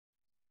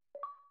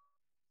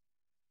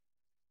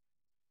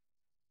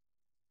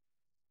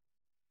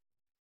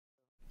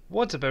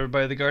What's up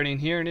everybody, the Guardian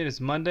here, and it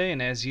is Monday,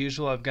 and as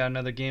usual I've got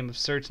another game of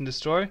Search and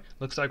Destroy.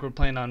 Looks like we're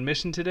playing on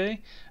mission today.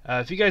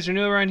 If you guys are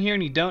new around here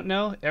and you don't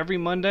know, every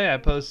Monday I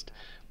post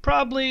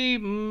probably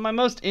my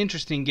most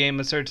interesting game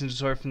of Search and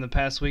Destroy from the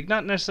past week.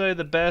 Not necessarily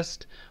the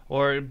best,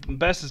 or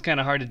best is kind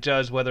of hard to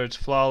judge whether it's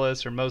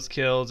flawless or most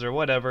kills or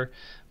whatever.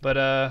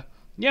 But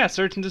yeah,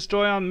 Search and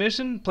Destroy on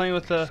mission, playing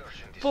with a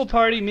full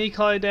party, me,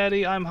 Call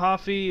Daddy, I'm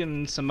Hoffy,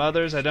 and some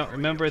others I don't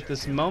remember at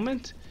this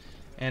moment.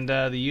 And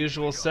the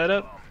usual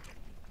setup.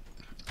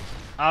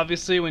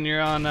 Obviously, when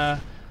you're on, I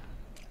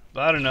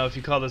don't know if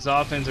you call this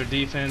offense or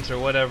defense or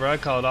whatever. I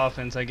call it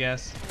offense, I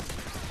guess.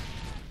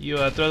 You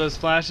throw those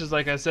flashes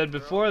like I said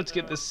before. Let's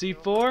get this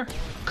C4.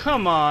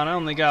 Come on, I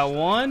only got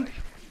one.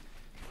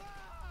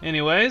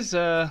 Anyways,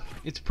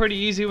 it's pretty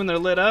easy when they're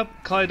lit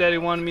up. Call Daddy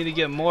wanted me to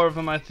get more of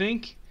them, I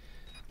think.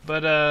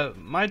 But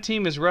my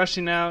team is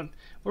rushing out.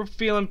 We're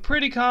feeling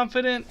pretty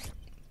confident.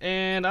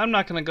 And I'm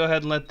not going to go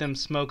ahead and let them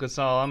smoke us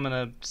all. I'm going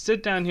to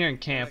sit down here and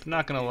camp,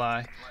 not going to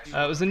lie.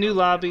 It was a new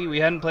lobby. We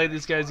hadn't played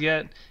these guys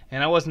yet.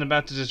 And I wasn't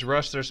about to just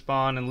rush their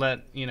spawn and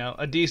let, you know,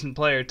 a decent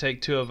player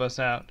take two of us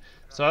out.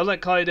 So I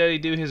let Call Daddy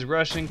do his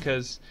rushing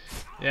because,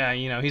 yeah,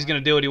 you know, he's going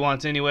to do what he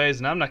wants anyways.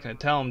 And I'm not going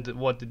to tell him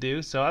what to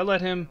do. So I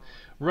let him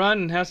run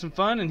and have some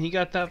fun. And he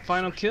got that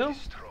final kill.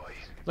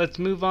 Let's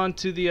move on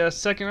to the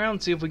second round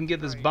and see if we can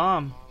get this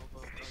bomb.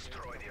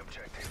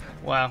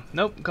 Wow,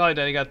 nope, Call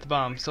Daddy got the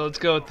bomb. So let's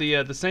go with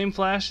the same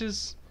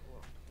flashes.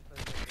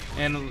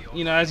 And,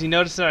 you know, as you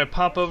notice that I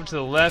pop over to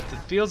the left, it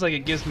feels like it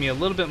gives me a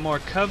little bit more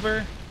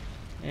cover.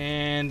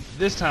 And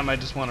this time I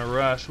just want to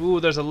rush. Ooh,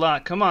 there's a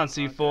lot. Come on,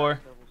 C4.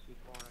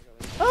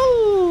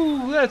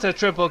 Oh, that's a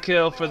triple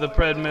kill for the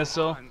Pred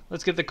missile.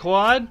 Let's get the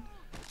quad.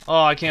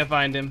 Oh, I can't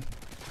find him.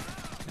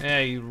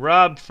 Yeah, he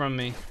robbed from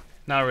me.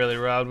 Not really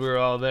robbed, we were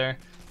all there.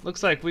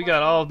 Looks like we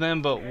got all of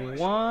them but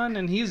one,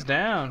 and he's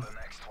down.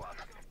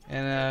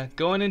 And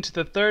going into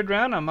the third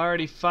round, I'm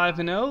already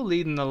 5-0,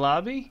 leading the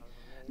lobby.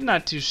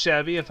 Not too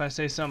shabby if I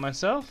say so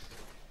myself.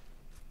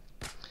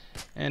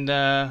 And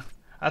I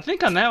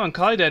think on that one,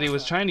 Call Daddy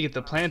was trying to get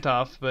the plant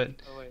off, but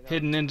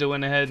Hidden Ninja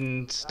went ahead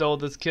and stole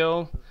this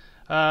kill.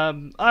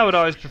 I would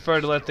always prefer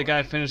to let the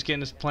guy finish getting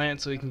his plant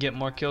so he can get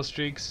more kill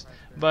streaks.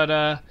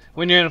 But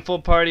when you're in a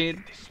full party, it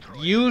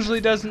usually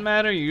doesn't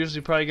matter. You're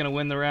usually probably going to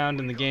win the round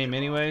in the game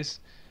anyways.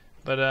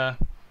 But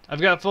I've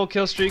got full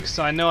kill streaks,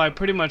 so I know I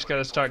pretty much got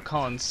to start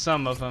calling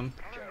some of them.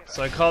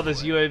 So I call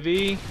this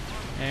UAV,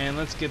 and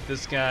let's get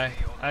this guy.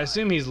 I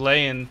assume he's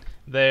laying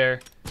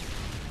there.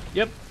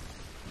 Yep.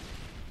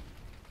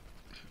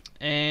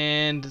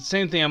 And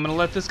same thing, I'm going to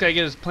let this guy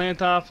get his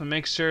plant off and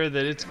make sure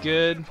that it's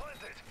good.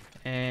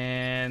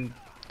 And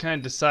kind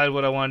of decide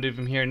what I want to do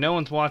from here. No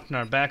one's watching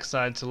our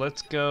backside, so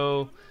let's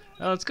go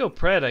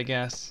Pred, I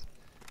guess.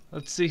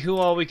 Let's see who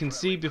all we can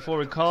see before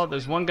we call it.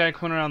 There's one guy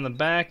coming around the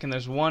back, and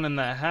there's one in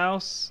that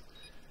house.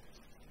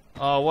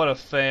 Oh, what a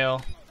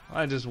fail.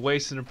 I just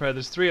wasted a Pred.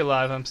 There's three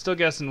alive. I'm still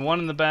guessing one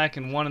in the back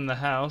and one in the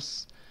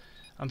house.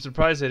 I'm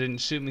surprised they didn't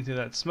shoot me through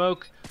that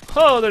smoke.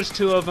 Oh, there's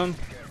two of them.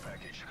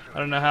 I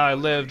don't know how I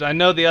lived. I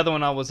know the other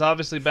one was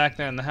obviously back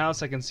there in the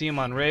house. I can see him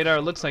on radar.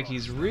 It looks like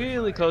he's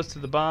really close to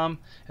the bomb.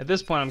 At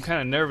this point, I'm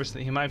kind of nervous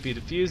that he might be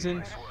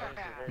defusing.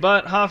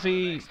 But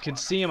Hoffy could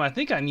see him, I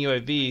think, on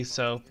UAV,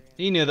 so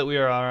he knew that we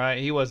were alright.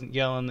 He wasn't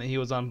yelling that he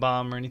was on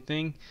bomb or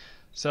anything.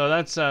 So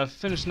that's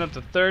finishing up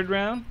the third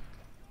round.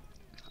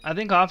 I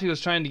think Hoffy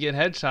was trying to get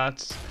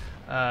headshots.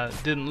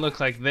 Didn't look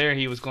like there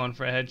he was going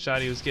for a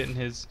headshot. He was getting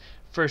his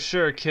for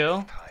sure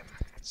kill.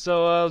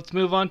 So let's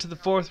move on to the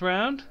fourth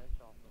round.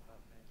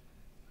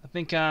 I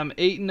think I'm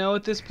 8-0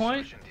 at this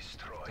point.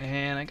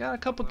 And I got a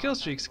couple kill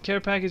streaks. Care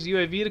package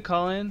UAV to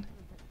call in.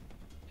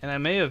 And I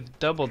may have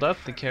doubled up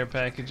the care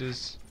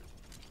packages.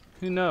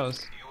 Who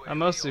knows? I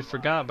mostly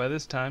forgot by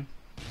this time.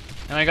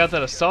 And I got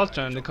that assault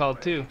drone to call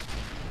too.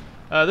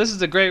 This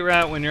is a great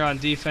route when you're on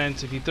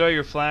defense. If you throw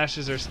your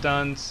flashes or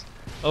stuns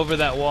over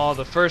that wall,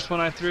 the first one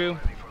I threw,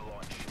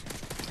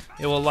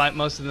 it will light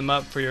most of them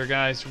up for your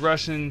guys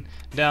rushing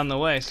down the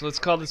way. So let's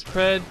call this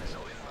Pred.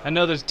 I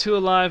know there's two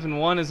alive and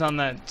one is on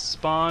that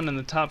spawn in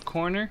the top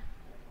corner.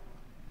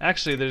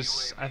 Actually,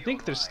 I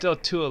think there's still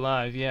two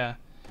alive, yeah.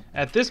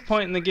 At this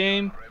point in the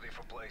game,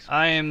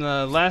 I am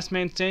the last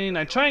man standing.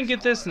 I try and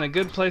get this in a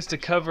good place to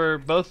cover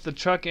both the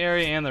truck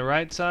area and the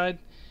right side.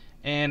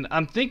 And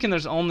I'm thinking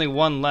there's only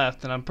one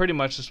left, and I'm pretty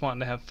much just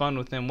wanting to have fun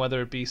with him,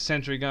 whether it be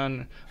sentry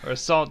gun or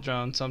assault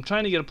drone. So I'm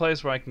trying to get a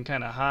place where I can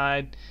kind of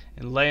hide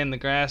and lay in the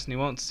grass and he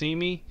won't see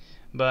me.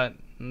 But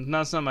it's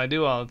not something I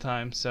do all the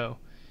time, so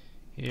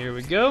here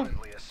we go.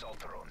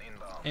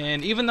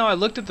 And even though I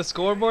looked at the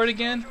scoreboard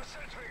again,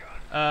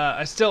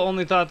 I still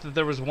only thought that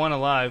there was one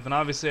alive. And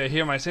obviously I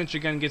hear my sentry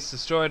gun gets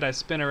destroyed. I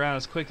spin around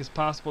as quick as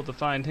possible to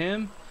find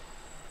him.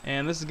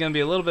 And this is going to be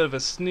a little bit of a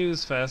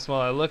snooze fest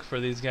while I look for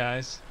these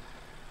guys.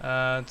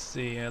 Let's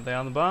see, are they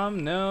on the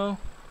bomb? No.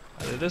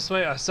 Are they this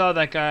way? I saw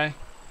that guy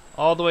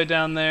all the way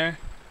down there.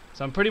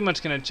 So I'm pretty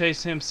much going to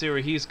chase him, see where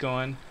he's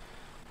going.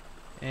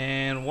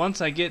 And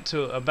once I get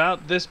to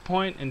about this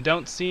point and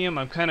don't see him,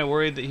 I'm kind of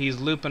worried that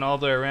he's looping all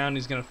the way around.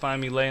 He's going to find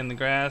me laying in the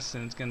grass,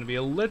 and it's going to be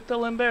a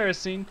little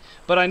embarrassing.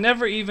 But I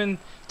never even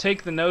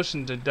take the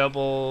notion to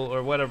double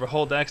or whatever,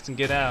 hold X and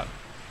get out.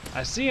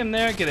 I see him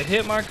there, get a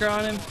hit marker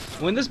on him.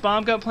 When this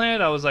bomb got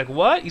planted, I was like,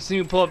 what? You see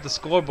me pull up the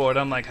scoreboard.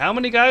 I'm like, how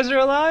many guys are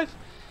alive?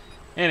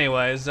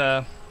 Anyways,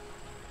 at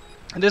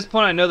this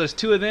point I know there's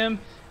 2 of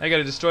them. I got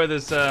to destroy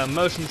this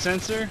motion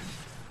sensor,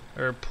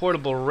 or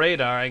portable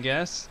radar, I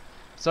guess.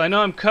 So I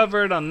know I'm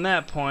covered on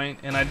that point,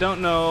 and I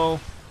don't know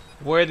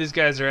where these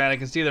guys are at. I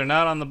can see they're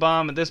not on the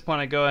bomb. At this point,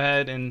 I go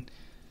ahead and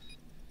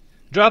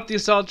drop the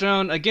assault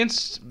drone.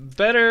 Against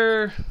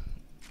better,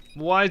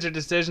 wiser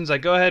decisions, I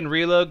go ahead and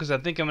reload because I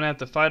think I'm going to have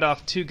to fight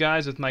off 2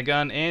 guys with my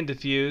gun and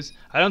defuse.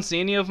 I don't see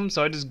any of them,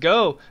 so I just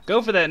go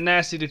for that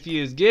nasty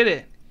defuse. Get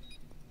it.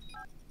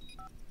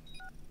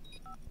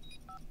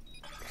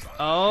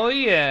 Oh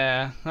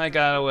yeah, I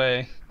got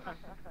away.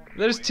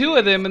 There's 2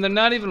 of them, and they're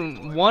not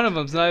even, one of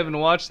them's not even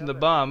watching the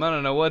bomb. I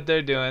don't know what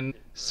they're doing.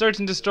 Search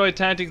and destroy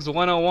tactics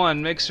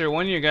 101. Make sure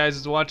one of your guys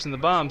is watching the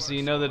bomb, so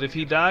you know that if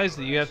he dies,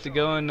 that you have to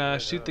go and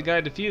shoot the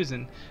guy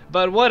defusing.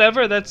 But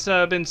whatever, that's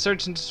been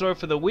search and destroy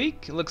for the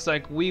week. It looks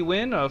like we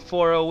win, a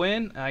 4-0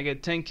 win. I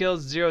get 10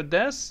 kills, 0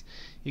 deaths.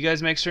 You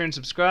guys make sure and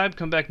subscribe.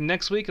 Come back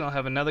next week, and I'll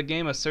have another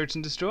game of search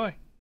and destroy.